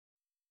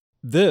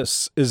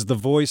This is the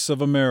voice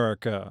of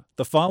America.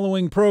 The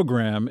following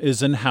program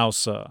is in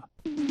Hausa.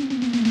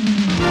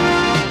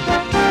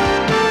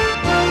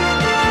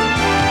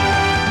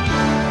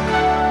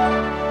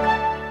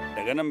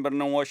 Daga nan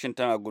birnin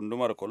Washington a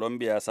gundumar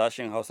Columbia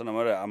sashen Hausa na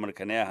murar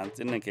Amurka ne a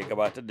hantsin nan ke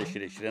gabatar da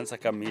shirye-shiryensa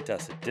kan mita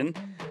 60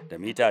 da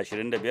mita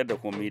 25 da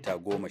kuma mita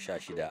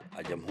 16.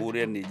 A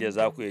jamhuriyar Nijar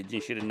za ku iya jin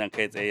shirin nan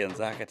kai tsaye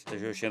yanzu haka ta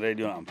tashoshin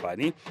rediyon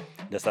amfani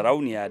da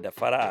sarauniya da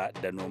fara'a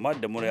da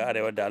nomad da murar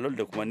arewa da alol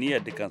da kuma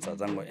niyyar dukansa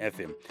zangon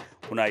FM.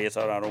 Kuna iya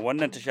sauraron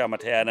wannan tasha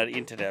mata yanar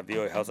intanet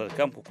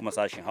voahausa.com ko kuma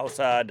sashen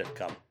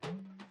hausa.com.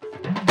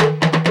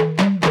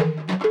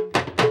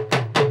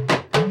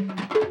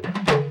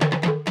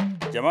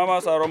 Jama'a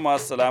masu sauran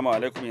masu salamu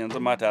alaikum yanzu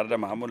ma tare da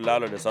Muhammad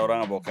Lalo da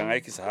sauran abokan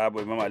aiki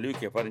sahabu Imam Aliyu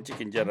ke farin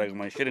cikin jin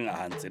ragaman shirin a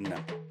hantsin nan.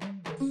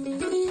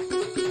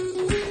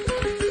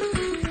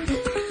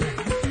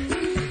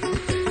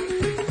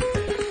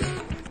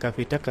 Ka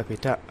fita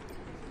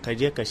ka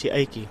je ka shi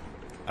aiki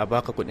a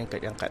baka kudin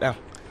kaɗan kaɗan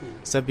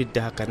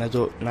saboda haka na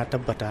zo na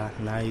tabbata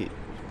na yi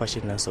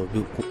fashin nan sau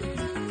biyu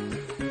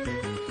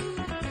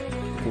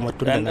kuma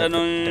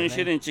ɗanɗanon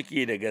shirin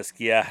ciki da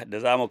gaskiya da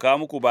za mu kawo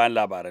muku bayan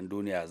labaran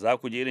duniya za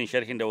ku ji irin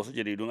sharhin da wasu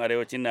jaridun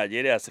arewacin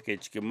Najeriya suka yi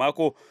cikin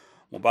mako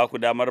mu ba ku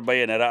damar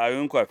bayyana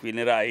ra'ayoyinku a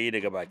filin ra'ayi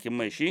daga bakin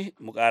mai shi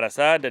mu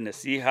karasa da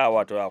nasiha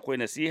wato akwai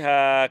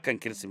nasiha kan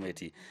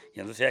Kirsimeti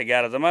yanzu sai a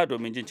gyara zama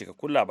domin jin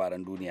cikakkun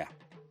labaran duniya.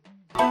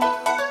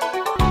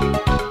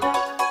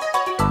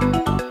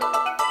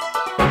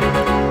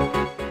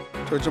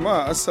 To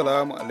jama'a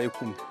assalamu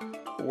alaikum.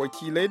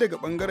 Wakilai daga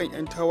bangaren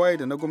 'yan tawaye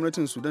da na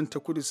gwamnatin Sudan ta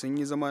kudu sun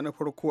yi zama na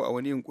farko a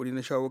wani yunkuri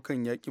na shawo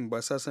kan yakin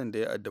basasan da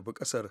ya addabi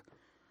kasar.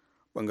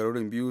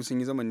 Bangarorin biyu sun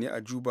yi zaman ne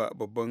a Juba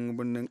babban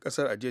birnin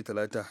kasar a jiya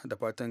Talata da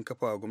fatan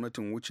kafa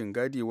gwamnatin wucin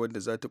gadi wadda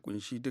za ta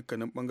kunshi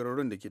dukkanin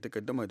bangarorin da ke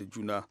takaddama da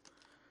juna.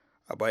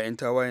 A bayan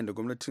tawayen da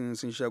gwamnatin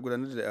sun sha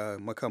gudanar da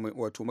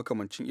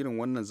makamancin irin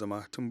wannan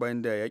zama tun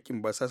bayan da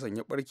yakin basasan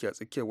ya barke a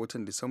tsakiyar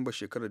watan Disamba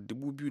shekarar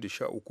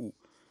 2013.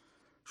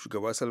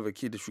 Shugaba Salva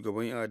Kiir da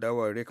shugaban 'yan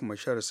adawa Riek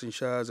Machar sun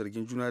sha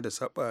zargin juna da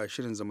saba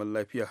shirin zaman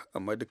lafiya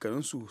amma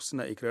dukkaninsu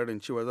suna ikirarin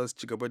cewa za su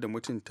ci gaba da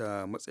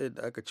mutunta matsayar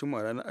da aka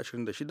cimma ranar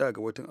 26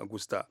 ga watan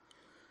Agusta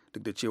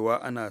duk da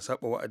cewa ana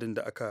saba wa'adin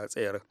da aka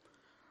tsayar.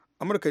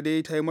 Amurka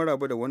dai ta yi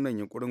maraba da wannan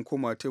yunkurin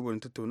koma teburin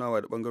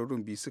tattaunawa da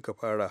bangarorin biyu suka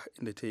fara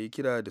inda ta yi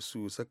kira da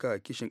su saka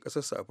kishin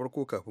ƙasarsa a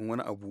farko kafin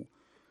wani abu.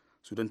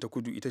 Sudan ta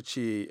kudu ita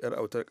ce 'yar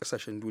autar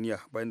kasashen duniya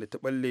bayan da ta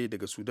balle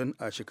daga Sudan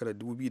a shekarar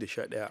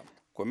 2011.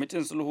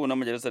 Kwamitin sulhu na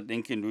Majalisar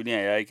Ɗinkin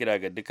Duniya ya yi kira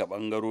ga duka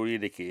ɓangarori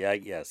da ke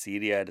yaƙi a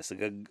Siriya da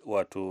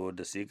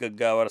su yi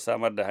gaggawar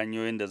samar da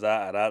hanyoyin da za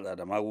a ratsa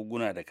da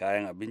magunguna da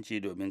kayan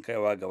abinci domin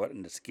kaiwa ga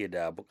waɗanda suke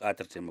da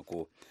buƙatar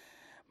taimako.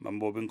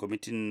 Mambobin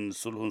kwamitin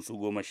sulhun su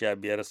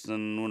 15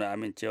 sun nuna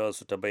amincewa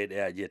su ta bai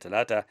ɗaya jiya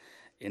Talata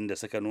inda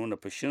suka nuna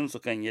fushinsu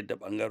kan yadda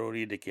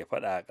bangarori da ke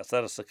fada a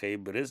kasar suka yi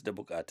biris da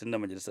bukatun da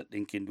Majalisar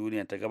Ɗinkin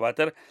Duniya ta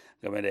gabatar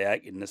game da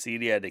yakin na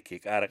Siriya da ke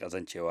ƙara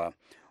ƙazancewa.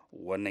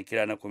 Wannan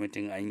kira na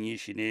kwamitin an yi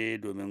shi ne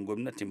domin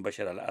gwamnatin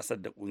Bashar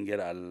al-Assad da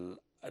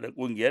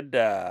ƙungiyar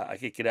da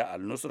ake kira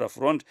al-Nusra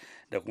Front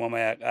da kuma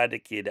mayaka da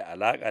ke da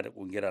alaƙa da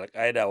ƙungiyar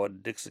al-Qaeda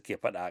wadda duk suke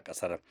fada a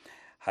ƙasar.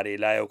 Har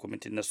ila yau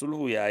kwamitin na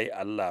sulhu ya yi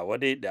Allah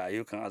wadai da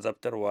ayyukan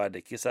azabtarwa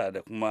da kisa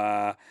da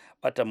kuma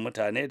batan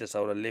mutane da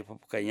sauran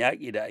laifukan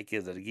yaƙi da ake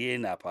zargi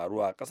na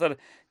faruwa a ƙasar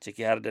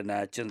ciki har da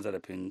na cin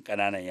zarafin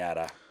ƙananan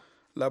yara.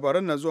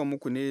 Labaran na zuwa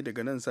muku ne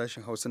daga nan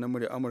sashen Hausa na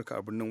murya Amurka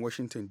a birnin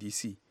Washington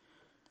DC.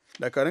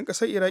 Dakarun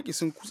ƙasar Iraki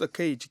sun kutsa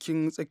kai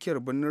cikin tsakiyar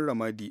birnin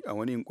Ramadi a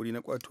wani yunkuri na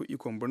kwato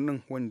ikon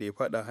birnin wanda ya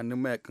fada hannun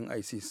mayakan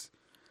ISIS.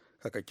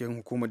 Kakakken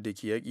hukumar da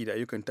ke yaƙi da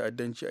ayyukan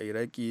ta'addanci a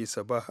Iraki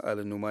Sabah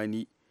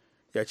al-Numani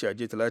ya ce a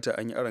jiya Talata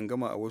an yi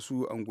arangama a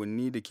wasu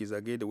angonni da ke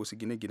zagaye da wasu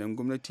gine-ginen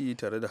gwamnati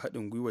tare da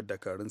haɗin gwiwar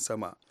dakarun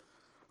sama.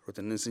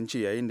 Rotannin sun ce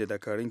yayin da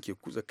dakarun ke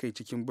kutsa kai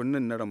cikin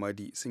birnin na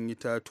Ramadi sun yi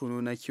ta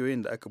tono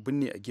nakiyoyin da aka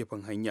binne a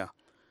gefen hanya.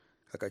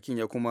 Kakakin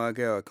ya kuma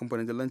gaya wa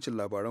kamfanin dalancin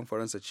labaran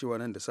Faransa cewa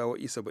nan da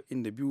sawa'i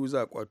 72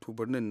 za a kwato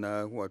birnin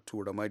na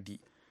wato Ramadi.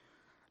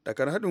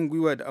 Dakarun haɗin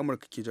gwiwa da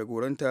Amurka ke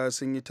jagoranta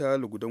sun yi ta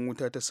lugudan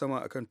wuta ta sama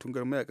akan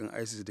tungar mayakan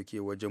ISIS da ke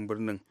wajen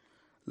birnin.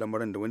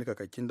 Lamarin da wani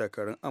kakakin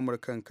dakarun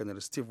Amurkan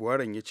kanar Steve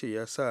Warren ya ce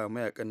ya sa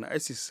mayakan na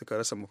ISIS suka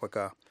rasa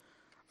mafaka.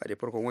 A da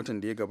farkon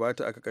watan da ya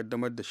gabata aka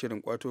kaddamar da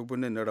shirin kwato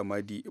birnin na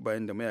Ramadi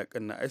bayan da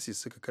mayakan na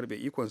ISIS suka karbe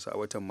ikonsa a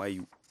watan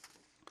Mayu.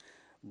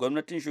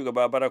 Gwamnatin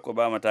shugaba Barack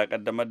Obama ta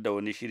kaddamar da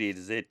wani shiri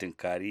da zai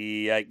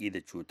tunkari yaƙi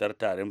da cutar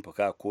tarin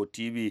fuka ko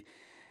TB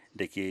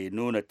da ke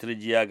nuna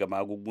turjiya ga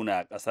magunguna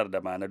a ƙasar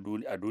da ma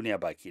a duniya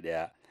baki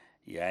ɗaya.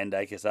 Yayin da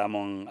ake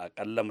samun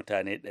akalla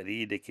mutane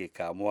 100 da ke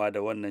kamuwa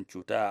da wannan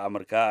cuta a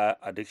Amurka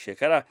a duk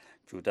shekara,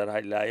 cutar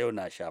ila yau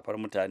na shafar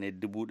mutane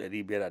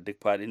 500,000 a duk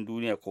faɗin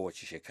duniya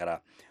kowace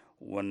shekara.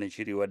 Wannan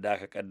shiri wadda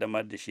aka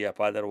kaddamar da shi a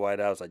fadar White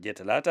House a jiya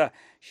Talata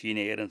shine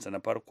irinsa na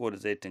farko da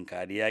zai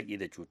tunkari yaƙi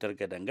da cutar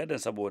gadan-gadan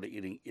saboda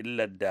irin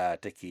illar da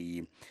take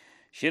yi.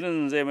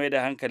 Shirin zai mai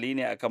da hankali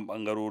ne akan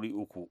ɓangarori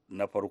uku.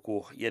 Na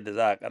farko, yadda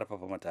za a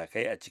ƙarfafa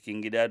matakai a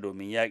cikin gida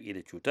domin yaƙi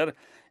da cutar.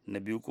 Na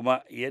biyu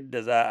kuma,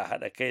 yadda za a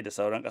haɗa kai da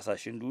sauran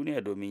ƙasashen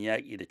duniya domin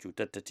yaƙi da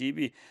cutar ta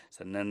TB.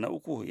 Sannan na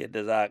uku,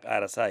 yadda za a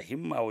ƙara sa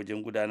himma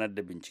wajen gudanar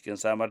da binciken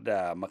samar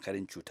da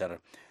makarin cutar.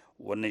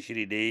 Wannan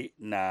shiri dai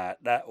na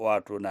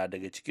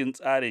daga cikin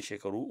tsarin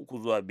shekaru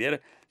 3 zuwa 5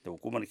 da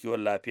hukumar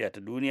kiwon lafiya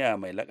ta duniya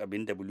mai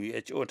lakabin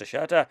WHO ta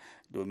shata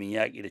domin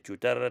yaƙi da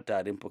cutar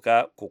tarin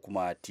fuka ko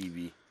kuma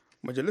TB.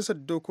 Majalisar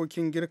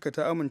Dokokin Girka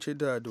ta amince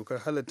da dokar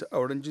halatta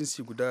auren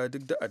jinsi guda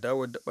duk da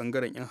adawar da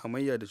bangaren 'yan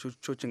hamayya da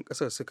cocin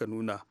ƙasar suka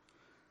nuna.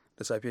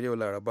 Da safiyar yau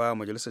Laraba,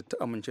 majalisar ta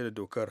amince da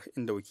dokar,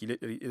 inda wakilai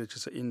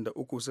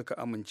 193 suka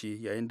amince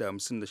yayin da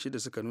 56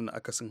 suka nuna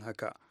akasin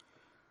haka.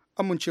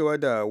 Amincewa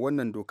da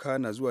wannan doka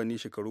na zuwa ne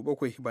shekaru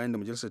 7 bayan da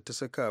majalisar ta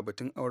saka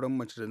batun auren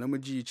mace da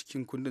namiji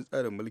cikin kundin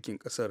tsarin mulkin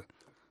kasar,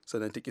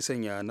 sannan ta ki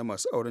sanya na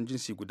masu auren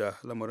jinsi guda,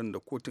 lamarin da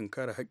kotun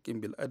kare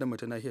haƙƙin bil'adama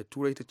ta nahiyar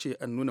turai ta ce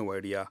an nuna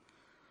wariya.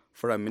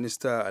 Firayim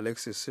Minista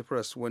Alexis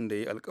Tsipras, wanda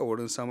ya yi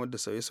alkawarin samar da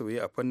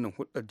sauye-sauye a fannin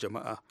hulɗar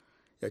jama'a,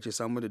 ya ce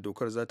samar da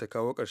dokar za ta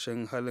kawo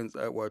ƙarshen halin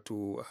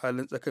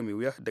tsaka mai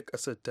wuya da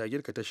ƙasar ta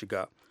Girka ta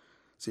shiga.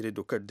 Sai dai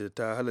dokar da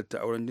ta halatta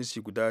auren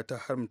jinsi guda ta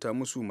haramta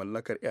musu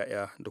mallakar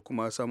 'ya'ya da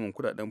kuma samun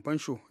kudaden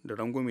fansho da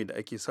rangwame da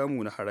ake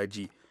samu na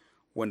haraji,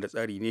 wanda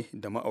tsari ne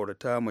da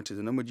ma'aurata mace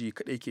da namiji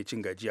kaɗai ke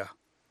cin gajiya.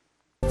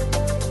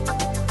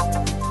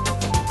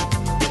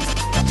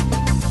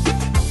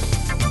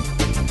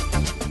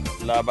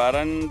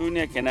 Labaran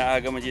duniya kenan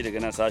a gama ji daga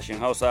nan sashen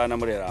Hausa na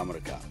muryar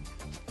Amurka.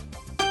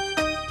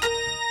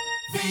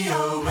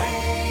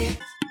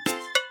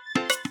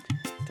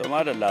 To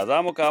madalla,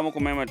 za mu kawo muku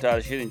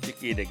maimaita shirin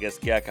ciki da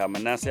gaskiya,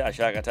 kamin nan sai a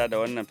shakata da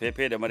wannan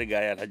fefe da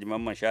marigayi Alhaji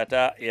Mamman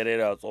Shata ya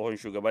rera wa tsohon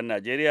shugaban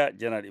Najeriya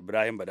Janar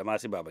Ibrahim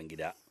Badamasi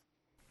Babangida.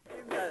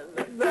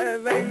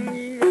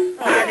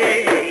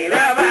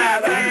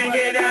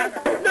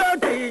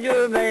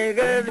 Mai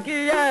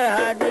gaskiya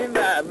Haji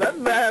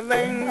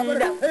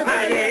Babangida,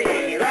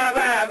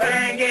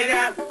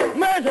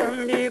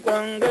 masan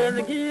bikon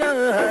gaskiya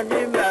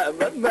Haji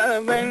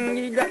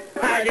Babangida,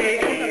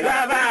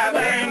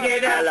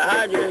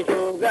 Alhaji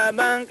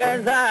shugaban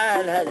kasa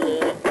Alhaji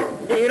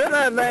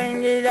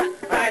Babangida,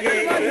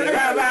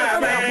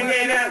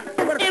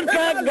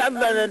 iska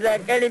gabar da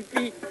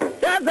karfi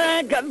ta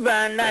san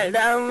gaba na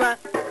dama,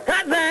 ka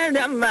san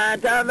da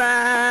mata ba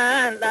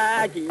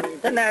ɗaki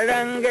tana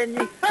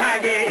rangaji.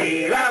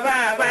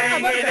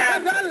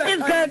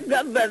 Iska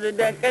gabar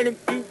da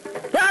karfi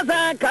ta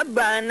san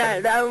gaba na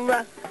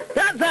dama,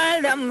 ka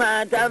san da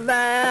mata ba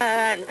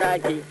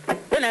ɗaki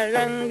tana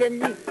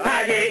rangaji.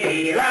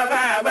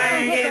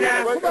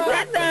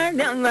 Kaɗan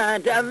da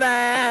mata ba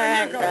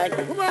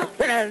ɗaki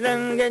tana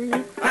rangaji.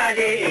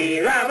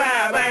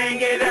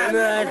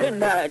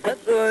 Suna ta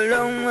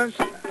tsoron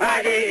wasu.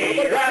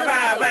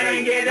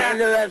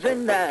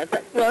 Suna ta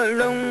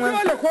tsoron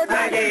wasu.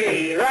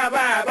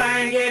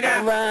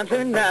 Ba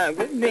suna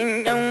gudun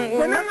yan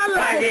uwa.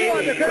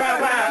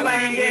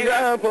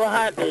 Ku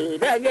haɗe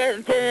da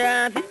gaskiya.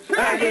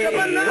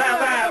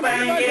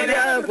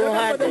 Ku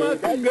haɗe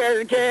da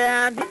gaskiya.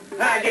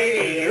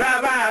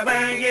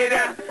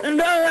 Don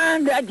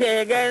wanda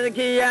ke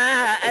gaskiya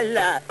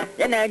Allah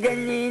yana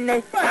gani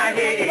ne. Kai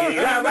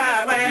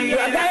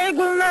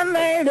kuma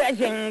mai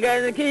rashin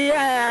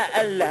gaskiya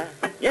Allah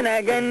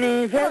yana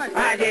gani fes.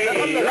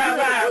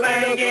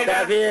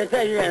 Tafi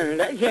sayin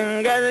rashin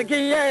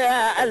gaskiya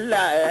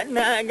Allah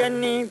yana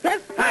gani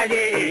fes.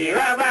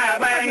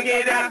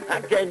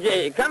 Haka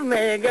je kan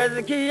mai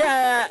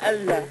gaskiya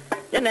Allah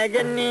yana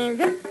gani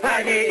fes.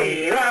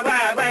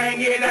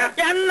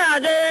 Yan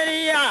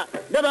Najeriya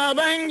da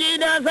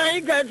Babangida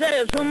sai ka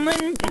ce sun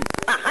minti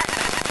a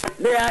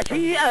haɗa da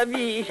yashi a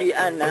bi shi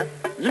ana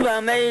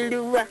zuba mai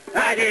ruwa.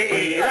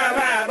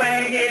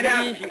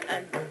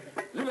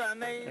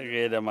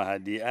 Da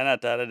Mahadi ana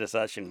tare da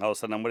sashin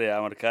Hausa na murya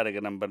Amurka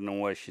daga nan birnin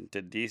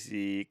Washington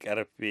DC,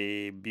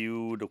 karfe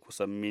 2 da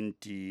kusan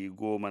minti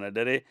 10 na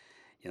dare.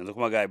 Yanzu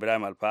kuma ga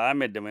Ibrahim Alfa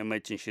Ahmed da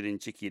maimacin shirin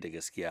ciki da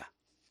gaskiya.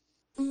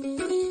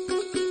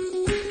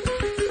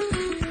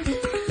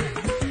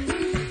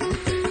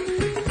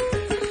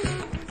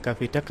 Ka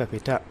fita ka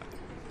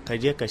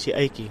je ka shi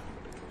aiki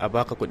a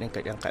baka kudin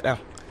kaɗan kaɗan,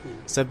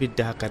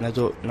 saboda haka na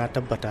zo na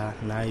tabbata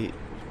na yi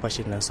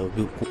fashin nan sau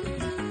 2,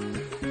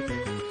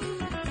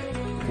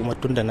 kuma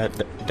tun da na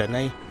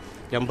yi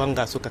yan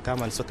banga suka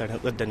kama ni suka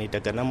rantsar da ni,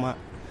 daga nan ma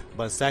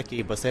ban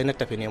sake ba sai na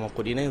tafi neman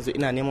kuɗi na. Yanzu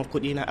ina neman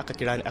kuɗi na aka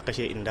kira ni aka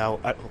ce in dawo,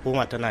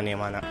 hukuma tana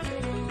nema na.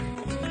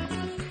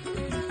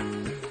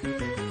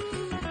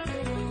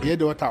 Fiye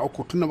da wata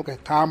 3 tun da muka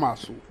kama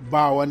su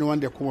ba wani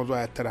wanda ya kuma zuwa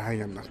ya tara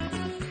hanyar nan.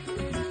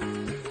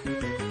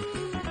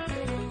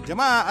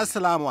 Jama'a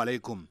Assalamu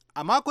alaikum.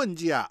 A makon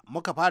jiya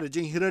muka fara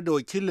jin hirar da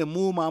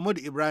wakilinmu Mahmud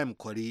Ibrahim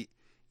Kwari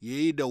ya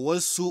yi da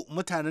wasu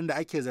mutanen da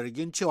ake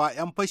zargin cewa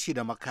 'yan fashi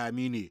da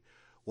makami ne,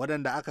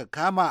 waɗanda aka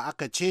kama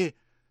aka ce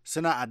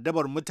suna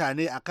addabar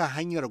mutane akan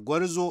hanyar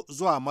Gwarzo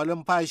zuwa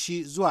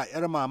Malumfashi zuwa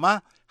 'Yar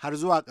Mama har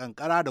zuwa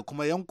Kankara da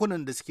kuma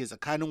yankunan da suke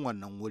tsakanin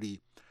wannan wuri.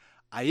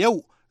 A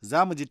yau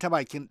za mu ji ta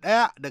bakin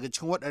ɗaya daga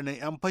cikin waɗannan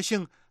 'yan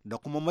fashin da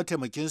kuma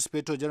mataimakin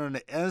Sufeto Janar na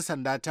 'yan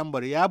sanda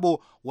Tambar Yabo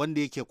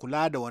wanda yake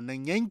kula da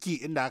wannan yanki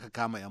inda aka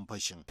kama 'yan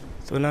fashin.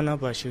 Sunana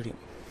Bashiri.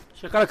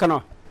 Shekara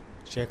kana?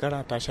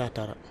 Shekara ta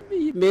 19.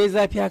 Me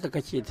zafi haka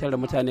kake tare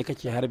mutane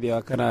kake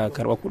harbewa kana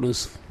karɓar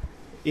kuɗinsu?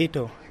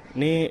 Ito,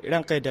 ni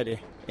ran kai daɗe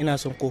ina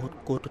son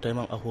kotu ta yi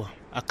man ahuwa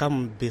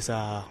akan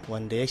bisa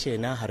wanda ya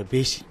na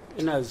harbe shi.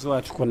 Ina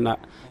zuwa tukunna.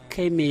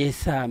 Kai me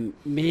yasa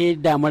me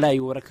damu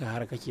rayuwarka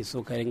har kake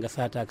so ka ringa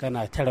sata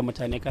kana tare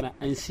mutane kana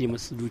ansi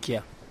musu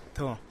dukiya?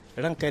 To,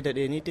 ran kai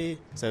daɗe ni dai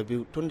sau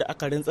biyu tun da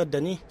aka rintsar da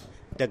ni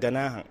daga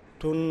nahan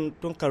tun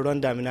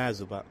karuwan damina ya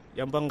zuba.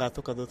 Yan banga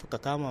suka zo suka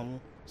kama mu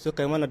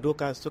suka yi mana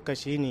doka suka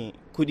shi ni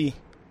kuɗi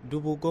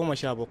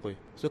 17,000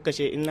 suka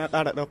ce in na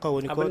ƙara ɗauka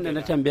wani abin da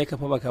na tambaye ka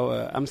fa baka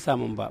amsa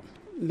min ba.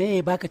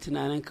 Me baka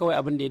tunanin kawai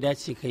abin da ya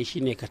dace kai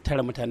shine ka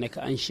tare mutane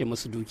ka anshe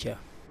musu dukiya?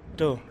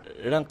 To,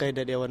 ran kai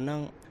daɗe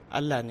wannan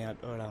Allah ne ya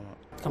ɗora ma.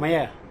 Kamar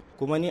yaya?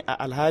 Kuma ni a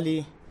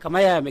alhali.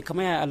 Kamar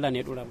yaya Allah ne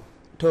ya ɗora ma?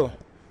 To,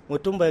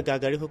 mutum bai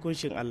gagari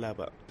hukuncin Allah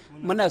ba.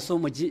 Muna so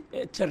mu ji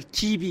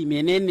tartibi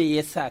menene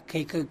yasa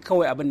kai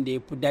kawai abin da ya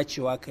fi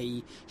dacewa ka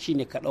yi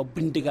shine ka ɗau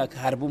bindiga ka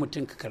harbi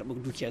mutum ka karɓi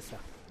dukiyarsa.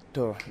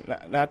 To,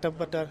 na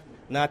tabbatar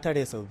na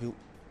tare sau biyu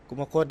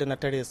kuma ko da na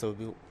tare sau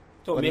biyu.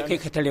 To, me kai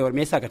ka tarewar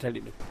me yasa ka tare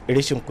din?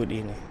 Rashin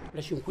kuɗi ne.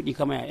 Rashin kuɗi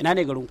kama ya? Ina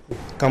ne garin ku?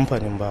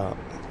 Kamfanin ba.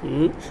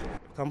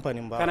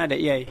 Kamfanin ba. Kana da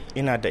iyaye?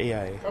 Ina da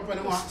iyaye.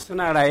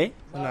 Suna raye?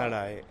 Suna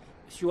raye.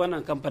 Shi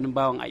wannan kamfanin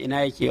bawan a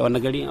ina yake a wani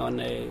gari a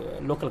wani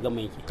local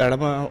government yake?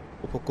 Karama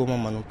hukumar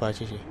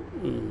manumfashi ce.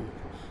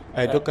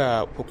 Ai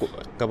duka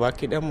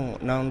gabaki mu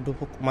nan duk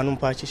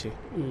manumfashi ce.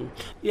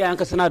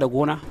 Iyayenka suna da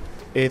gona?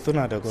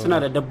 Suna da gona. Suna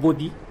da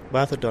dabbobi?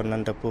 Ba su da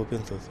wannan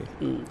dabbobin sosai.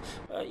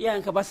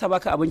 Iyayenka ba sa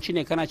baka abinci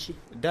ne kana ci?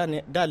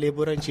 Da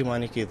leburanci ma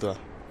nake zuwa.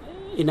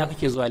 Ina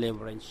kake zuwa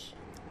leburanci?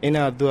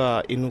 Ina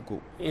zuwa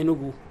Enugu.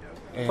 Enugu?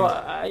 To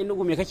a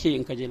Enugu me kake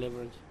in ka je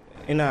leburanci?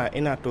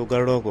 Ina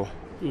togar rogo.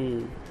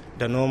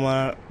 Da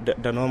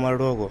noman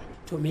rogo.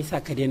 To me yasa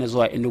ka daina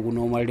zuwa Enugu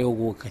noman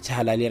rogo ka ci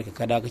halaliyar ka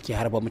kada kake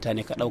harba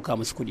mutane ka dauka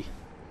musu kuɗi?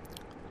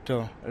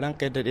 To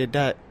ranka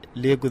da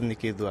Lagos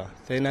nake zuwa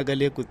sai na ga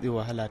Lagos ɗin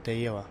wahala ta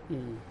yawa.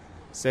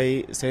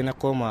 Sai na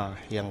koma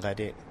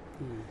Yangade.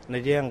 Na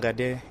je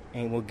Yangade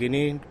mu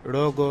gini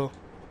rogo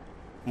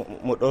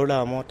mu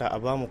ɗora mota a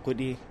ba mu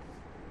kuɗi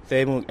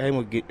sai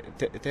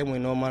mu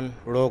noman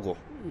rogo.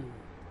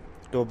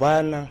 To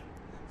bayan nan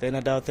sai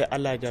na dawo sai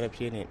Allah ya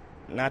jarabce ni.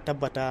 Na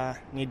tabbata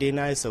ni dai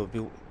na yi sau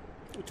biyu.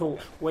 To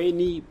wai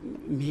ni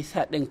me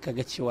yasa din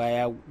kaga cewa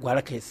ya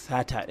gwara kai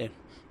sata din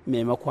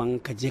maimakon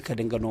ka je ka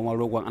dinga noman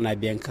rogon ana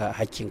biyan ka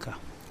hakkinka?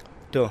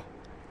 To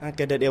an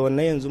ka daɗe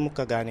wannan yanzu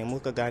muka gane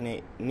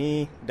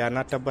ni da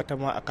na tabbata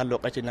ma akan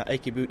lokacin na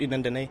aiki biyu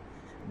dinan da nai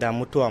da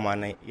mutuwa ma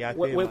nai ya fi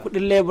wai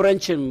kudin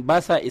leburancin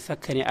ba sa isa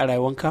ka ne a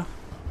rayuwanka?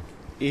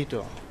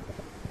 To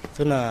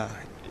suna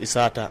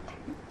isata.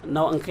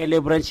 Nawa an kai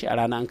leburanci a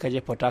rana an ka je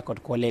Port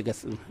Harcourt ko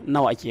Lagos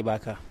nawa ake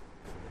baka?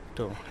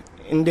 To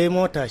in dai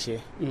mota ce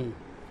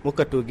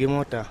muka togi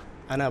mota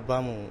ana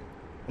bamu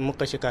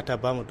muka shika ta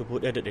bamu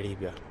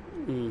 1,500.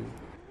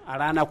 A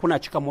rana kuna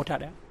cika mota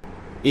daya?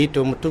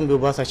 To mutum biyu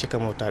ba sa shika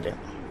mota daya.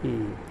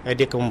 Ya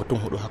dai kamar mutum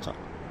 4 haka.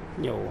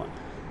 Yawwa.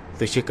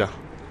 Su shika.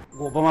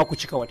 Gobe ma ku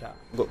cika wata?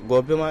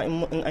 Gobe ma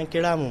in an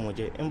kira mu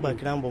muje in ba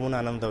kira mu ba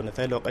muna nan zaune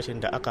sai lokacin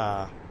da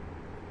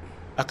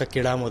aka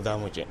kira mu za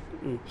mu je.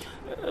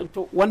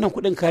 To wannan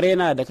kudin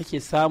karena da kake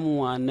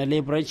samu na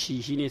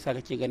leburanci shine sa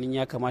kake ganin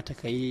ya kamata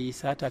ka yi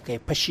sata ka yi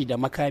fashi da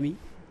makami?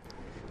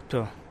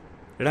 To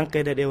ran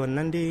kai da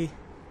wannan dai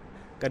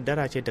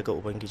kaddara ce daga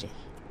ubangiji.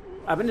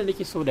 Abin da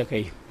nake so da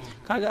kai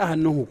kaga a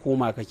hannun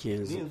hukuma kake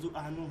yanzu a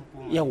hannun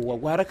hukuma. Yawwa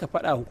gwara ka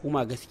faɗa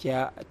hukuma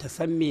gaskiya ta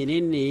san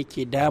menene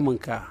yake damun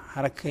ka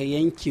har ka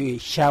yanke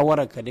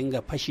shawarar ka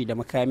dinga fashi da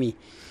makami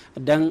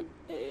dan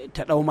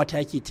ta ɗau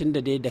mataki tun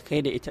da dai da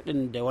kai da ita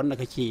ɗin da wanda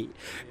kake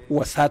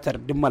wasatar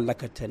duk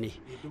mallakarta ne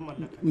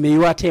mai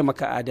yiwa ta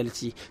maka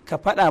adalci ka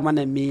faɗa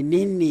mana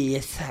menene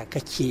yasa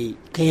kake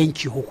ka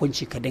yanke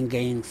hukunci ka dinga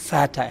yin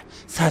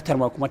satar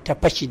ma kuma ta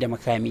fashi da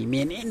makami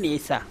menene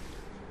yasa?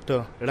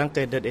 To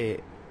ranka ya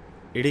daɗe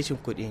rishin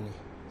kuɗi ne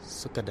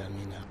suka dame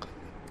ni haka.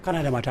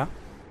 Kana da mata?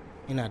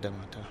 Ina da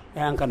mata.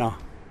 Yayan ka nawa?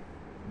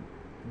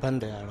 Ban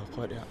da yaro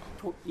ko ɗaya.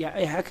 To ya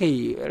haka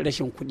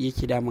rashin kuɗi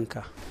yake damun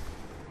ka?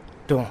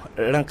 To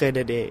ranka ya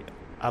daɗe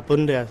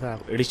abin da ya sa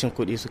rishin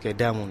kuɗi suke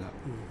damuna.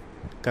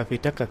 Ka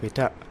fita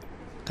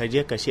ka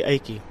je ka shi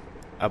aiki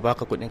a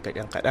baka kuɗin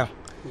kaɗan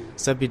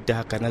saboda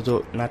haka na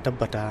zo na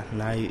tabbata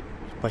na yi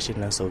fashin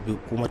nan sau biyu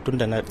kuma tun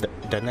da na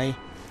yi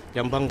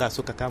yan banga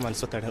suka kama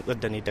suka rantsar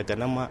da ni daga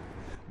nan ma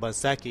ban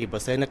sake ba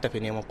sai na tafi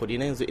neman kuɗi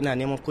na yanzu ina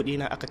neman kuɗi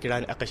na aka kira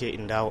ni aka ce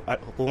in dawo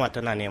hukuma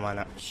tana nema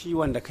na. Shi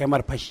wanda kai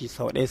mar fashi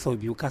sau ɗaya sau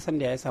biyu ka san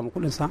da ya samu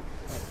kuɗin sa?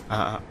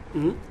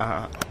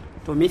 A'a.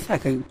 To me yasa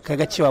ka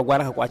ga cewa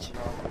gwara ka kwace?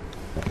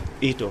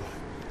 To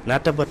na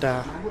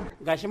tabbata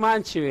gashi ma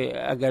an ce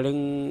a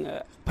garin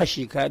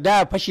fashi ka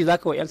da fashi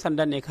zaka wa yan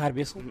sandan ne ka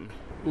harbe su?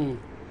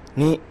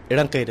 Ni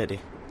ran kai da dai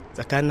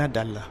tsakanin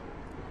da Allah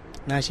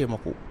na ce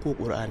maku ko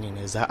ƙur'ani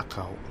ne za a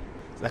kawo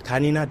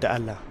tsakanina da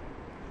Allah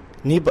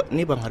ni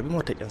ban harbi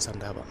mota ƴan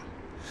sanda ba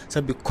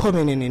sabbi ko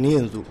menene ne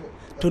yanzu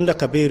tun da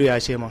Kabiru ya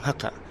ce min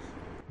haka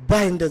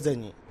bayan da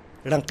zan yi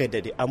ranka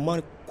dade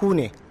amma ku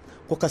ne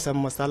kuka san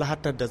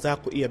masalahatar da za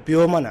ku iya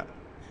biyo mana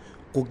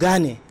ku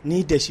gane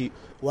ni da shi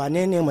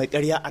wane ne mai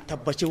ƙarya a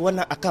tabbaci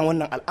wannan akan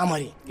wannan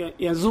al'amari.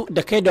 Yanzu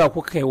da kai da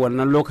kuka yi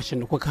wannan lokacin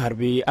da kuka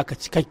harbi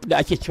da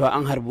ake cewa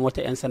an harbi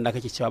wata 'yan sanda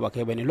kake cewa ba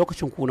kai bane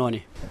lokacin ku nawa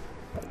ne?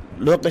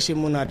 Lokacin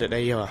muna da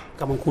ɗan yawa.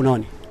 Kaman ku nawa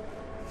ne?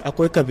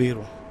 Akwai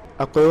Kabiru,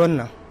 akwai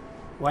wannan.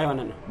 Waye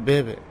wannan?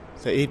 Bebe,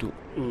 Sa'idu.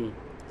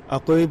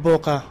 Akwai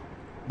Boka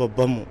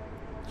babbanmu.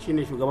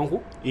 Shine shugaban ku?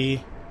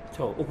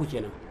 To uku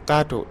kenan.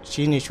 Kato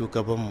shine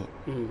shugabanmu.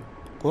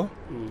 Ko?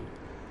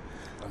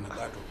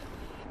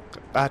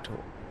 Kato.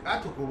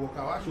 Kato ko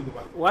Boka wa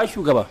shugaba? Wa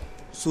shugaba?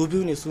 Su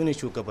biyu ne su ne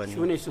shugabanni.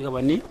 Su ne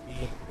shugabanni?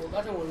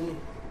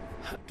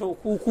 To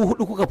ku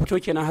hudu kuka fito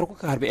kenan har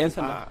kuka harbi 'yan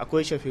sanda?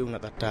 Akwai Shafi'u na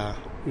ƙatta.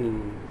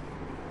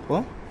 Ko?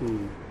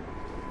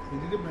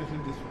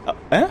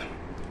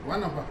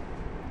 Wannan fa?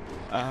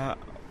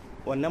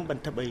 Wannan ban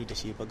taɓa yi da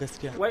shi ba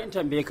gaskiya. Wai in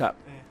tambaye ka,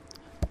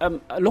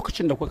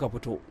 lokacin da kuka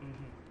fito,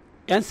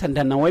 'yan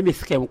sandan nan wai me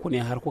suka yi muku ne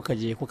har kuka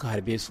je kuka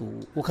harbe su,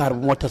 kuka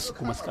harbi motar su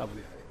kuma suka abu?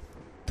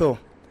 To,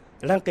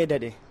 ran kai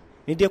daɗe,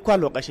 ni dai kwa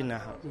lokacin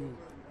na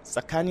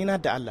tsakanina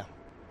da Allah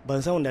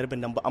ban san wanda harbin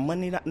nan ba, amma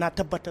ni na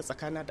tabbata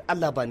tsakanina da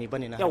Allah ba ni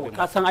bane na harbin. Yau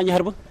ka san an yi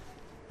harbin?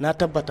 Na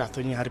tabbata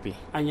sun yi harbi.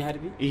 An yi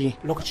harbi?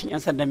 Lokacin 'yan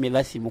sandan me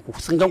za su yi muku?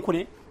 Sun gan ku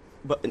ne?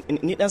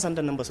 Ni dan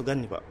sandan nan ba su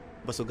gani ba,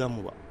 ba su gan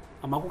mu ba.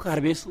 Amma kuka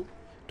harbe su?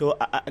 To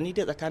ni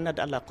dai tsakanina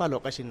da Allah kwa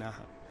lokacin na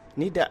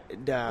ni da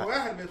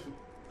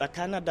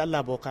tsakanin da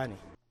Allah Boka ne.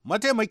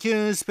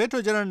 Mataimakin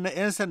Speto Janar na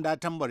 'yan sanda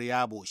Tambar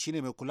Yabo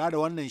shine mai kula da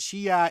wannan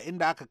shiya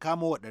inda aka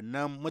kama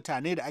waɗannan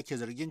mutane da ake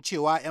zargin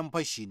cewa 'yan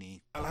fashi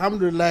ne.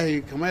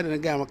 Alhamdulillah kamar da na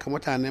gaya maka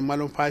mutane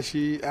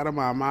malumfashi yar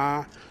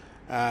mama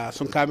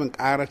sun kamin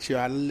ƙara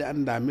cewa lalle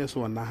an dame su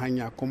wannan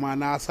hanya kuma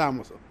na sa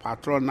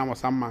patrol na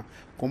musamman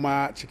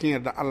kuma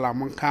cikin yarda Allah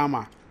mun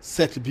kama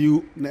set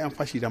biyu na 'yan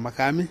fashi da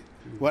makami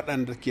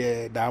waɗanda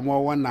ke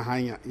damuwa wannan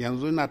hanya.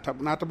 Yanzu na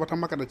tabbatar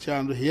maka da cewa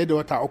yanzu fiye da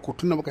wata uku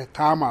tun da muka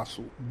kama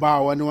su ba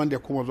wani wanda ya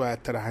kuma zuwa ya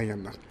tare hanyar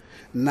nan.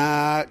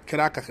 Na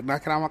kira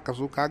maka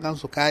su ka gan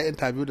su ka yi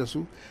interview da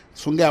su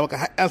sun gaya maka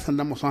har 'yan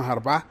sandan mu sun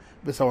harba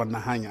bisa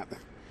wannan hanya din.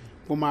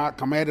 Kuma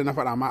kamar yadda na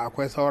faɗa ma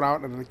akwai saura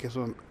waɗanda nake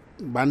so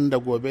banda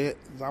gobe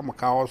za mu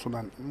kawo su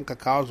nan muka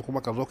kawo su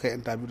kuma ka zo ka yi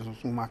interview da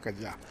su ma ka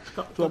jiya.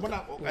 To muna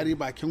kokari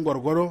bakin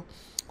gwargwaro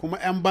kuma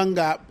 'yan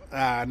banga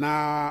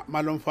na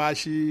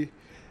malumfashi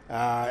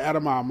yar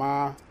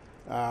mama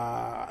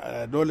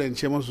dole in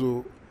ce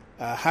musu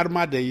har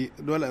ma da yi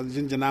dole in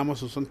jinjina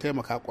musu sun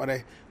taimaka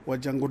kwarai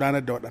wajen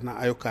gudanar da waɗannan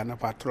ayyuka na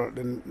patrol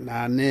din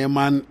na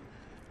neman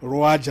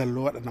ruwa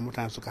jallo waɗannan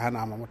mutane suka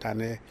hana ma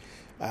mutane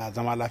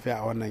zama lafiya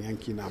a wannan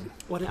yanki namu.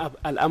 Wani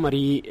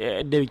al'amari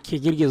da ke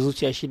girgiza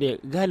zuciya shi ne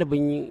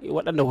galibin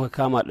waɗanda kuka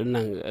kama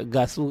ɗinnan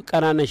ga su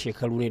ƙananan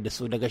shekaru ne da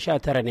su daga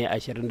 19 ne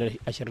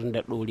 20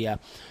 da ɗoriya.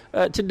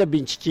 Tun da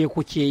bincike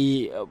kuke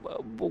yi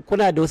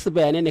kuna da wasu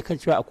bayanai ne kan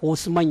cewa akwai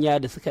wasu manya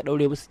da suka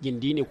ɗaure musu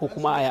gindi ne ko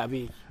kuma a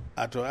yabe?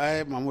 A to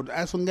ai Mahmud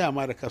ai sun gaya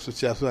ma da kasu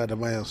ciya suna da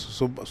manyan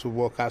su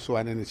Boka su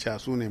wane ne ciya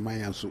su ne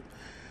manyan su.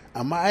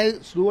 Amma ai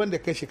su wanda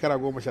kai shekara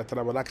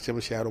 19 ba za ka ce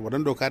mashi yaro ba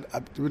don doka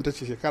abin ta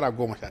ce shekara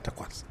 18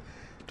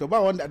 to ba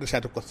wanda da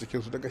 18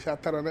 cikin su daga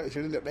 19 na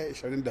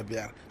 21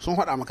 25 sun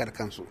faɗa maka da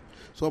kansu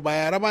so ba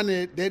yara ba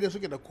ne daidai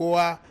suke da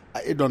kowa a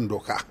idon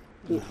doka.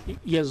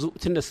 Yanzu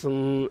tunda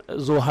sun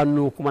zo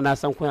hannu kuma na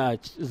san kuna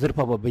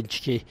zurfafa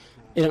bincike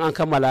idan an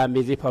kammala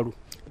me zai faru?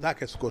 Za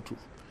ka yi kotu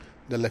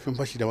da lafin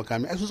fashi da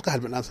makami ai su suka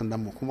halbi ɗan sandan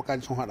mu kuma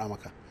kaji sun faɗa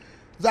maka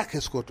za ka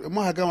yi kotu in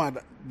muka gama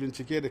da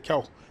bincike da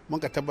kyau mun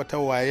ka tabbatar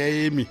wa ya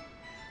yi mi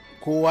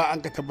kowa an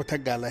ka tabbatar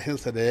ga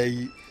lahinsa da ya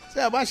yi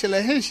sai a ba shi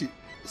lahin shi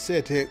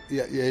sai ta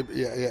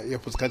ya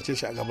fuskance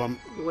shi a gaban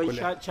wai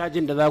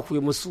cajin da za ku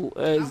yi musu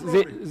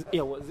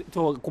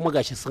to kuma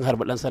gashi sun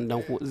harbi dan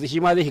sandan ku shi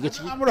ma zai shiga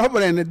ciki amur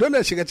habare ne dole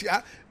ya shiga ciki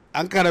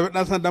an ka harbi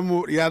dan sandan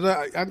mu ya zo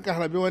an ka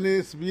harbi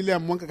wani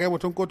civilian mun ka kai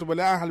mutum kotu bale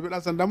an harbi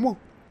dan sandan mu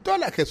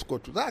dole a kai su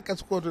kotu za a kai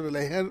su kotu da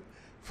lahin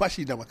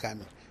fashi da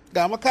makami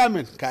ga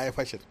makamin ka yi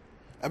fashin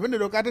abinda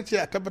doka ta ce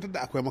a tabbatar da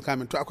akwai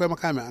makamin to akwai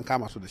makamin an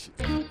kama su da shi.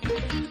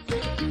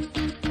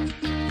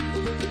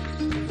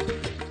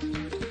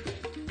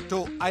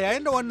 To a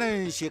yayin da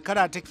wannan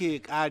shekara take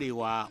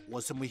karewa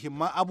wasu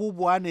muhimman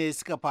abubuwa ne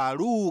suka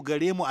faru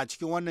gare mu a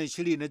cikin wannan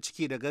shiri na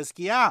ciki da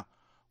gaskiya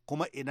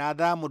kuma ina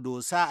za mu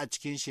dosa a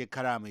cikin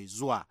shekara mai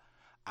zuwa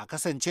a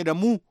kasance da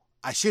mu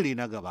a shiri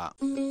na gaba.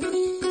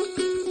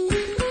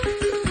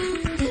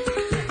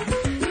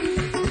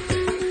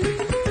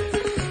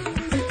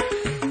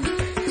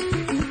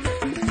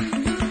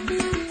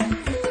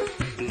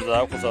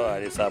 za ku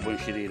saurari sabon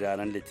shiri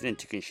ranar litinin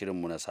cikin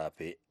shirinmu na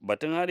safe.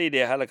 Batun hari da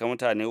ya halaka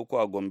mutane uku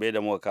a Gombe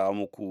da muka kawo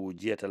muku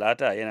jiya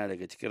Talata yana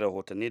daga cikin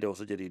rahotanni da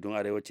wasu jaridun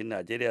arewacin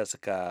Najeriya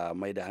suka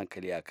mai da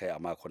hankali a kai a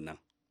makon nan.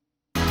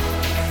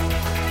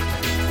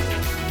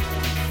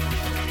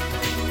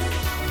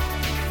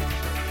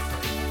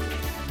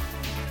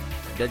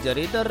 Da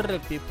jaridar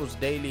People's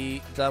Daily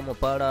za mu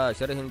fara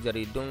sharhin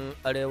jaridun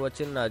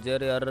arewacin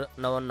Najeriya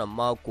na wannan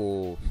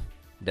mako.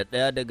 Da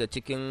ɗaya daga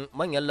cikin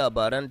manyan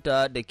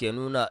labaranta da ke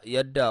nuna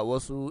yadda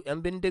wasu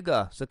 'yan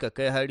bindiga suka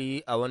kai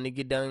hari a wani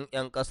gidan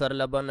 'yan ƙasar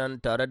Lebanon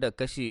tare da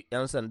kashe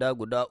 'yan sanda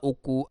guda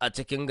 3 a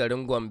cikin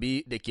garin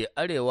Gombe da ke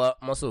arewa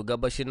maso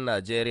gabashin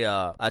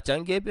Najeriya. A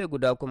can gefe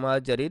guda kuma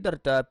jaridar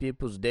ta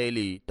People's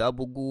Daily ta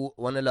bugu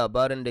wani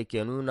labarin da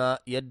ke nuna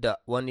yadda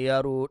wani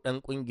yaro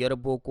ɗan ƙungiyar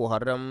Boko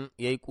Haram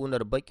ya yi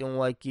ƙunar baƙin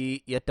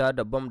wake ya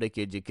tada bam da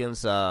ke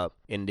jikinsa,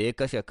 inda ya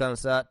kashe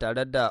kansa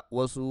tare da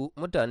wasu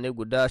mutane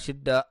guda 6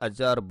 a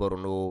jihar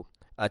Borno.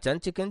 A can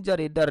cikin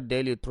jaridar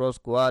Daily Trust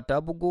kuwa ta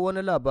bugo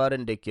wani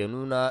labarin da ke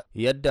nuna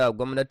yadda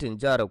gwamnatin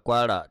jihar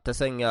Kwara ta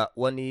sanya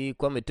wani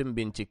kwamitin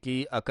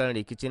bincike akan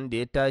rikicin da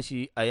ya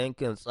tashi a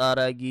yankin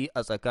Tsaragi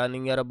a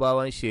tsakanin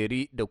Yarbawan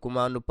Sheri da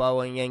kuma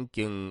Nufawan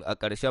yankin a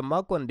ƙarshen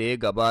makon da ya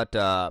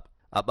gabata.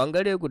 A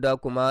ɓangare guda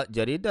kuma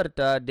jaridar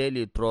ta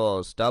Daily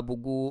Trust ta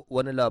bugu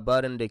wani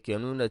labarin da ke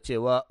nuna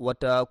cewa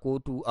wata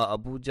kotu a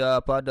Abuja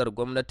fadar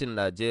gwamnatin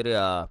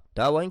Najeriya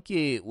ta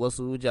wanke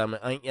wasu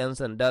jami'an 'yan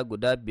sanda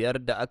guda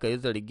 5 da aka yi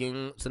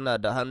zargin suna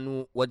da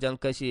hannu wajen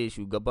kashe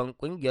shugaban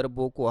ƙungiyar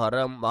Boko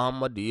Haram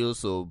Muhammadu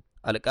Yusuf.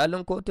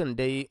 Alƙalin kotun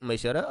dai mai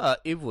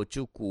shari'a Ivo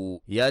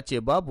Chukwu ya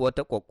ce babu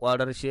wata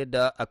ƙwaƙƙwarar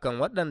shaida akan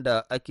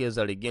waɗanda ake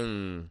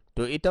zargin.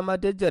 To ita ma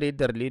dai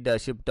jaridar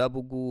Leadership ta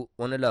bugu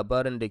wani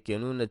labarin da ke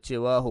nuna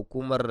cewa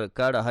hukumar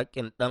kare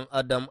haƙƙin ɗan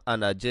adam a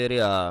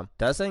Najeriya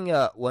ta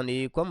sanya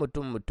wani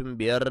kwamitin mutum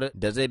 5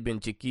 da zai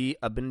binciki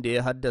abin da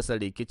ya haddasa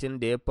rikicin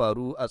da ya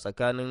faru a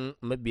tsakanin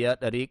mabiya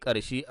ɗariƙar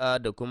Shi'a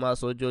da kuma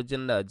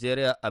sojojin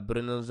Najeriya a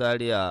birnin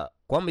Zaria.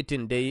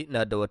 Kwamitin dai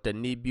na da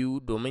watanni 2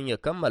 domin ya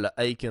kammala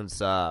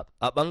aikinsa.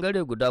 A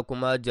ɓangare guda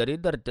kuma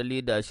jaridar ta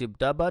Leadership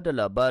ta ba da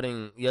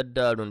labarin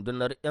yadda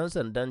rundunar 'yan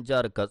sandan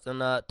jihar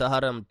Katsina ta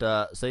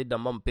haramta sai da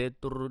man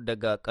fetur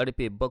daga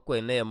karfe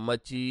 7 na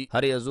yammaci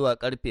har ya zuwa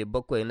karfe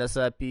 7 na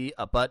safi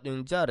a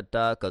faɗin jihar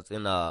ta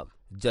Katsina.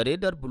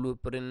 Jaridar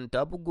Blueprint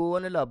ta bugo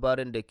wani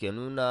labarin da ke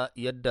nuna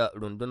yadda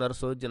rundunar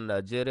sojin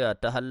Najeriya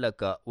ta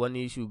hallaka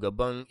wani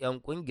shugaban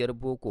 'yan ƙungiyar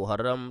Boko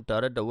Haram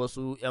tare da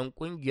wasu 'yan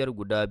ƙungiyar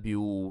guda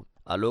 2.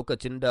 A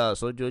lokacin da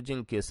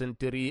sojojin ke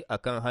sintiri a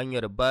kan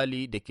hanyar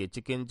Bali da ke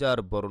cikin jihar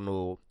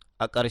Borno.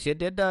 A ƙarshe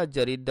dai da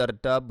jaridar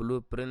ta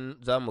Blueprint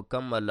za mu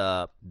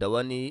kammala da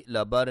wani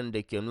labarin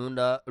da ke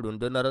nuna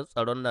rundunar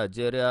tsaron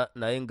Najeriya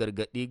na yin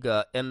gargaɗi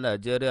ga 'yan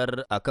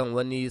Najeriya akan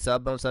wani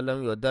sabon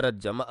salon yaudarar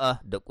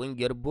jama'a da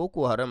ƙungiyar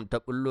Boko Haram ta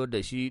ɓullo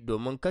da shi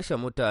domin kashe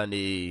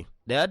mutane.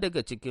 Daya daga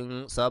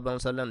cikin sabon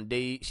salon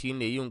dai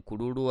shine yin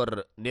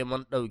kururuwar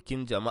neman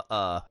ɗaukin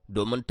jama'a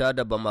domin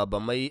tada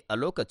bama-bamai a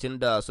lokacin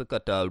da suka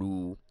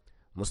taru.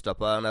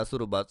 Mustapha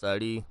Nasiru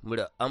Batsari,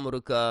 murya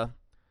Amurka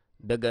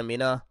daga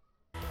Mina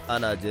a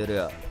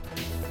Najeriya.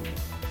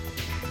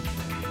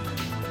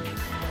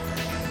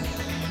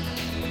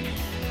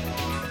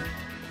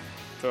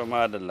 To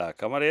madalla,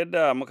 kamar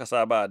yadda muka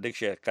saba a duk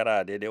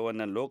shekara daidai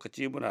wannan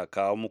lokaci muna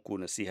kawo muku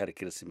nasihar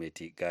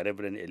Kirsimeti ga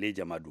Reverend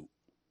Elijah Madu.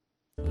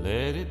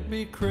 Let it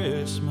be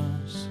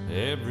Christmas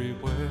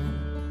everywhere,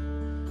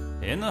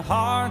 in the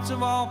hearts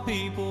of all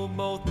people,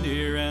 both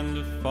near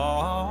and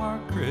far.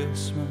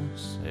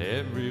 Christmas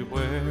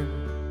everywhere.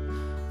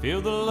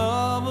 Feel the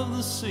love of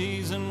the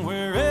season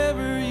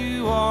wherever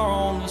you are,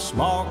 on the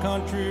small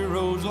country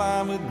roads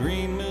lined with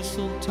green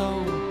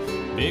mistletoe,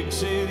 big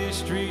city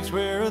streets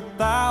where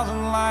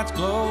 1,000 lights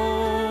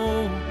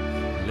glow.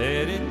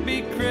 Let it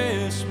be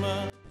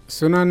Christmas.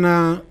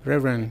 Sunana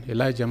Reverend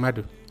Elijah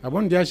Madu.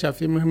 Abun da ya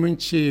shafi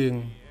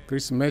muhimmancin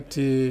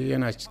Kirsimeti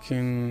yana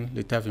cikin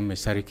littafin mai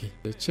sarki.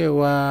 Da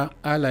cewa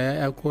Allah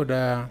ya aiko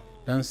da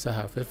ɗansa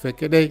haifafe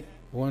kadai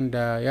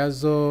wanda ya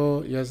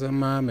zo ya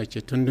zama mai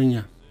ceton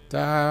duniya.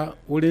 Ta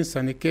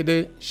wurinsa ne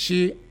kadai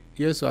shi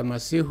Yesu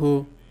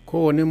Almasihu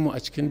kowane mu a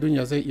cikin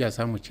duniya zai iya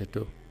samu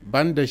ceto.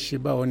 Ban da shi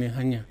ba wani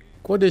hanya.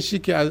 Ko da shi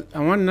ke a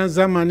wannan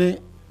zamani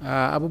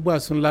abubuwa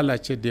sun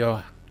lalace da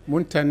yawa.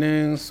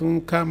 Mutane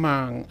sun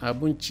kama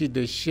abinci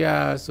da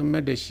sha sun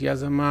mai da shi ya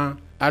zama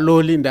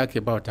alolin da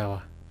ake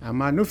bautawa.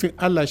 Amma nufin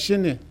Allah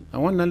shine a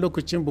wannan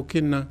lokacin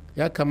bukin nan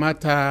ya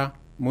kamata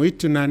mu yi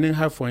tunanin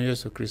haifuwan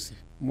Yesu Kristi.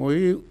 Mu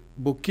yi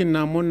bukin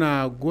nan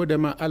muna gode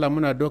ma Allah,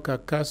 muna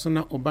dokaka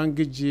sunan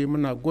Ubangiji,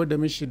 muna gode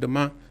mishi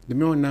domin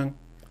wannan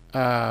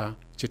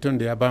ceton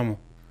da ya bamu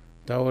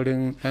ta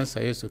wurin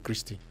ɗansa Yesu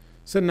Kristi.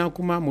 Sannan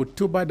kuma mu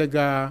tuba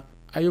daga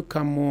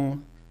ayyukanmu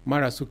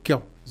marasu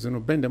kyau,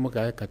 zunuban da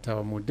muka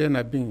aikatawa, mu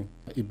daina bin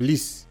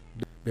Iblis.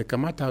 Bai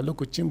kamata a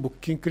lokacin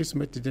bukin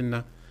Kirsimeti din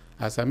nan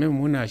a same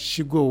muna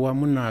shigowa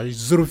muna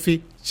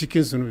zurfi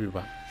cikin zunubi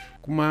ba,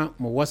 kuma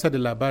mu wasa da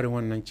labarin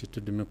wannan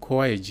ceto domin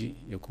kowa ya ji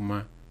ya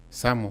kuma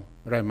samu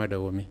rai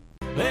madawwami.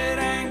 Let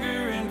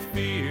anger and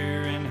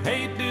fear and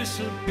hate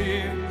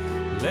disappear.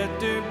 Let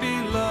there be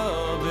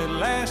love that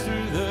lasts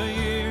through the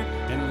year.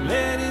 And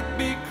let it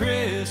be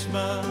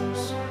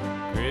Christmas,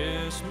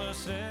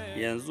 Christmas.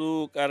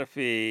 Yanzu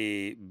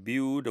karfe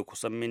 2 da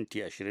kusan minti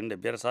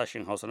 25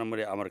 sashen Hausa na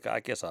murya Amurka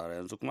ake saurara.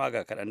 Yanzu kuma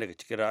ga kaɗan daga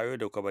cikin ra'ayoyi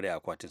da kuka bari a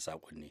akwatin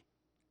sakonni.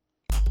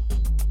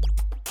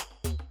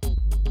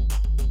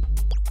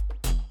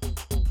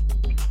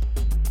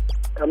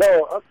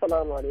 Hello,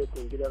 assalamu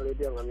alaikum gidan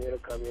rediyon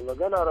Amerika mai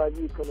magana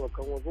Rabi Kano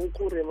kan wazin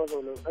kure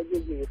mazaunin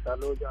agege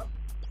Saloja.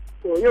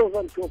 To yau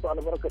zan tofa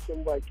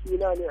albarkacin baki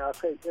na ne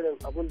akan irin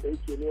abin da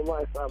yake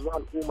nema a samu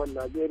al'ummar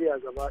Najeriya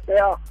gaba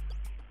daya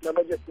na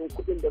bajetin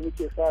kuɗin da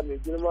muke sa mai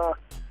girma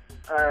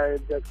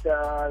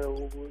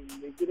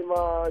mai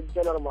girma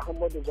janar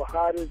Muhammadu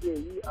Buhari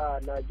zai yi a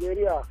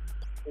Najeriya.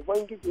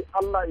 Ubangiji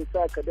Allah ya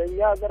sa ka dan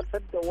ya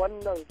zartar da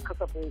wannan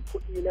kasafin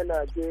kuɗi na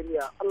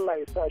Najeriya. Allah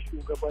ya sa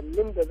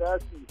shugabannin da za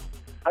su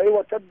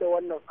aiwatar da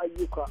wannan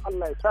ayyuka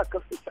Allah ya sa ka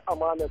su ci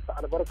amanarsa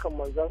albarkan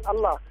manzon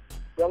Allah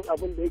don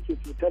abin da yake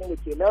cutar mu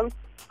kenan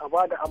a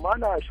ba da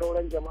amana a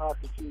shauran jama'a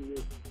su cinye.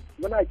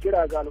 Muna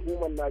kira ga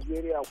al'ummar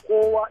Najeriya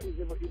kowa ya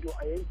zuba ido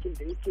a yankin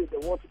da yake da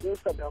wasu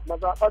ɗinsa da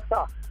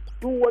mazaɓarsa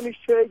duk wani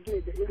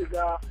shege da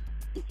iriga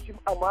ci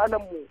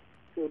amanan mu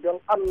to don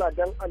Allah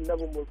don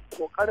annabi mu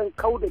kokarin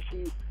kau da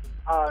shi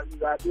a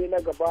zaɓe na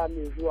gaba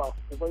mai zuwa.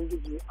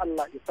 Ubangiji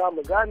Allah isa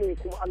mu gane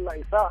kuma Allah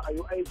isa a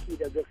yi aiki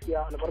da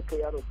gaskiya albarka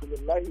ya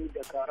rasulullahi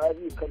da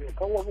karabi kano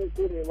kan wani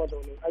ko ne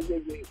mazaunin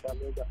ayyayye isa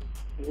mai da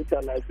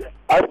huta lafiya.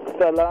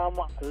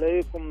 Assalamu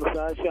alaikum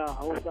sashen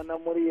Hausa na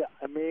murya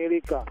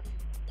Amerika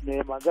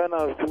mai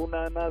magana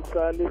suna na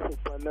Salisu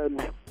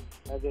Falalu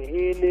daga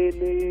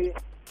Helele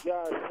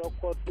jihar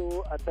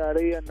Sokoto a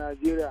tarayyar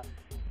Najeriya.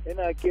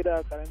 Ina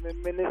kira karamin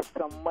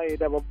ministan mai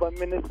da babban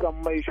ministan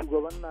mai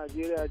shugaban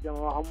Najeriya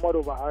jama'a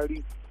Muhammadu Buhari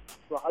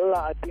to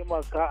Allah a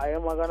taimaka a yi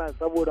magana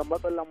saboda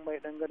matsalan mai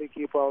danga da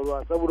ke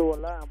faruwa saboda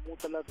wallahi mu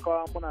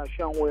talakawa muna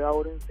shan waya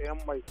wurin sayan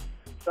mai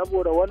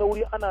saboda wani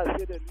wuri ana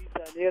sai da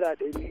lita naira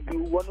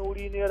 200 wani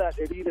wuri naira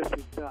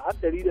 160 har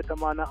 180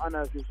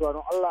 ana sai su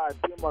don Allah a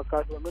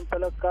taimaka domin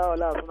talakawa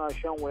la suna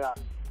shan waya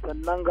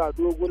sannan ga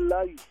dogon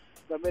layi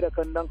game da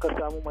kan dan ka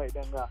samu mai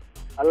danga.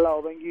 Allah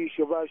Ubangiji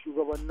shi ba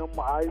shugabannin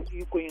mu a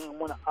ikon yin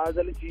mana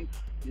adalci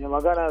mai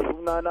magana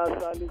suna na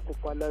Salisu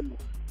Falalu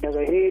daga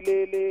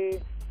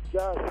Helele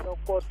jihar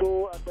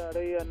Sokoto a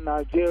tarayyar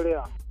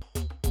Najeriya.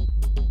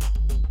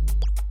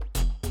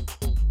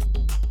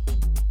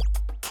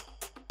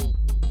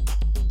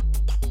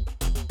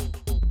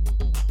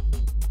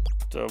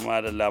 To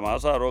madalla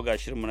masu haro ga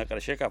shirinmu na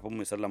ƙarshe kafin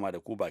mu sallama da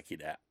ku baki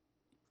ɗaya.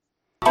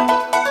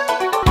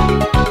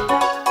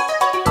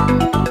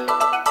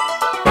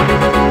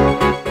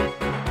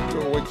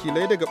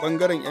 Wakilai daga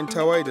bangaren 'yan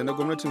tawaye da na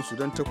gwamnatin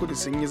Sudan ta kudu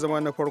sun yi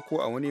zama na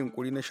farko a wani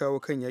yunkuri na shawo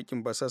kan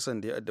yakin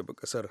basasan da ya addabi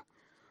kasar.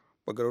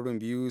 Bagarorin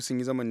biyu sun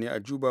yi zaman ne a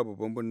Juba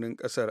babban birnin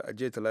kasar a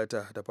jiya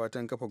Talata da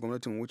fatan kafa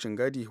gwamnatin wucin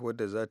gadi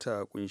wadda za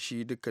ta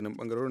kunshi dukkanin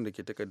bangarorin da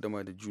ke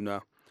takaddama da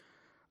juna.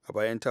 A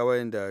bayan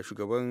tawayen da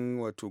shugaban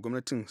wato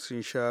gwamnatin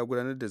sun sha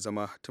gudanar da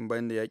zama tun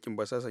bayan da yakin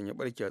basasan ya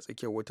barke a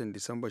tsakiyar watan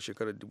Disamba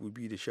shekarar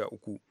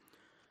 2013.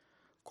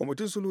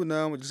 Kwamitin sulhu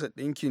na Majalisar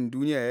Ɗinkin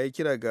Duniya ya yi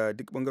kira ga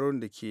duk bangarorin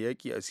da ke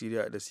yaƙi a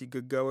Siriya da su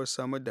gaggawar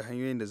samar da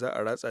hanyoyin da za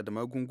a ratsa da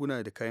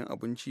magunguna da kayan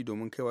abinci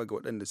domin kaiwa ga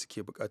waɗanda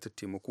suke buƙatar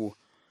taimako.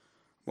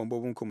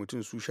 Mambobin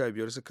kwamitin su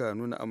 15 suka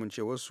nuna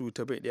amincewarsu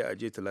ta bai ɗaya a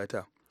jiya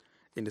Talata,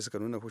 inda suka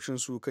nuna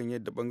fushinsu kan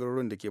yadda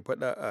bangarorin da ke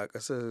faɗa a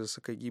ƙasar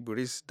suka yi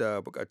biris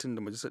da buƙatun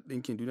da Majalisar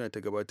Ɗinkin Duniya ta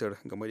gabatar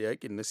game da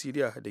yaƙin na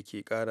Siriya da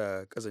ke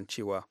ƙara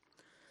ƙazancewa.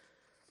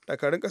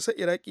 Dakarun ƙasar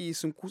Iraki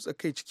sun kutsa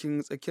kai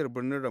cikin tsakiyar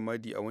birnin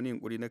Ramadi a wani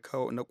yunkuri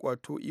na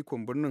kwato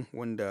ikon birnin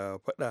wanda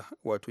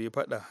ya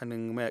fada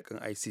hannun mayakan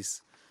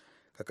ISIS.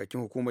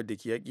 Kakakin hukumar da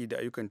ke yaƙi da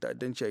ayyukan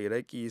ta'addanci a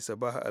Iraki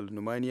Sabah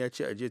Al-Numani ya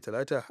ce a jiya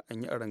Talata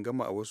an yi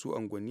arangama a wasu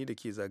unguwanni da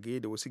ke zagaye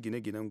da wasu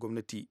gine-ginen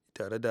gwamnati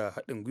tare da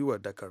haɗin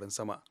gwiwar dakarun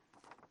sama.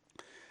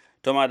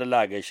 To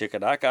madalla gaishe ka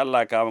da haka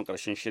Allah ka mu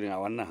karshen shirin a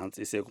wannan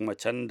hantsi sai kuma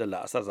can da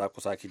la'asar za ku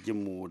sake jin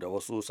mu da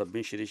wasu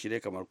sabbin shirye-shirye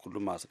kamar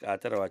kullum masu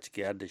katarwa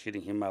ciki har da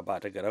shirin himma ba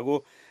ta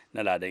garago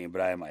na Ladan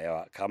Ibrahim a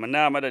yawa. Kamar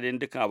na madadin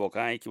dukkan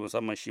abokan aiki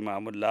musamman shi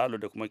Mahmud Lalo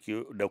da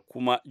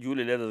kuma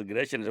Julie Leathers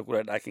Gresham da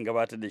kula da ɗakin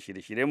gabatar da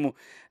shirye-shiryen mu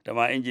da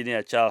ma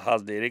injiniya Charles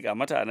House da ya rika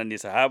mata a nan ne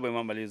sahaba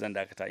Imam Ali zan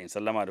dakata in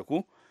sallama da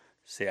ku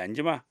sai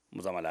anjima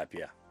mu zama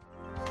lafiya.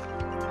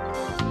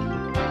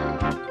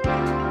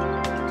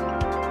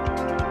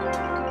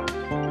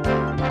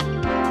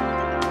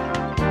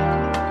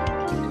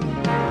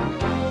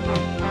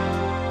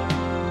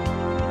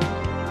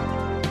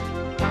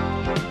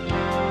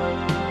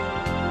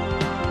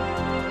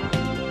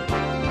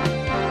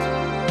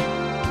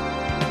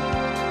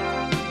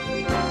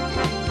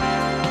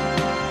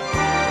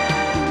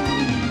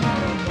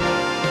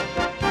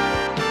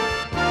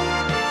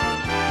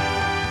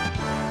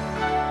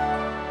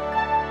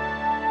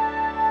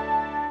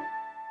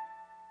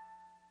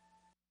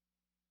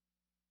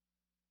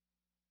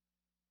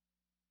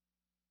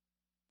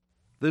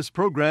 This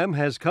program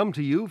has come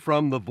to you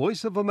from the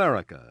Voice of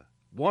America,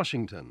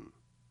 Washington.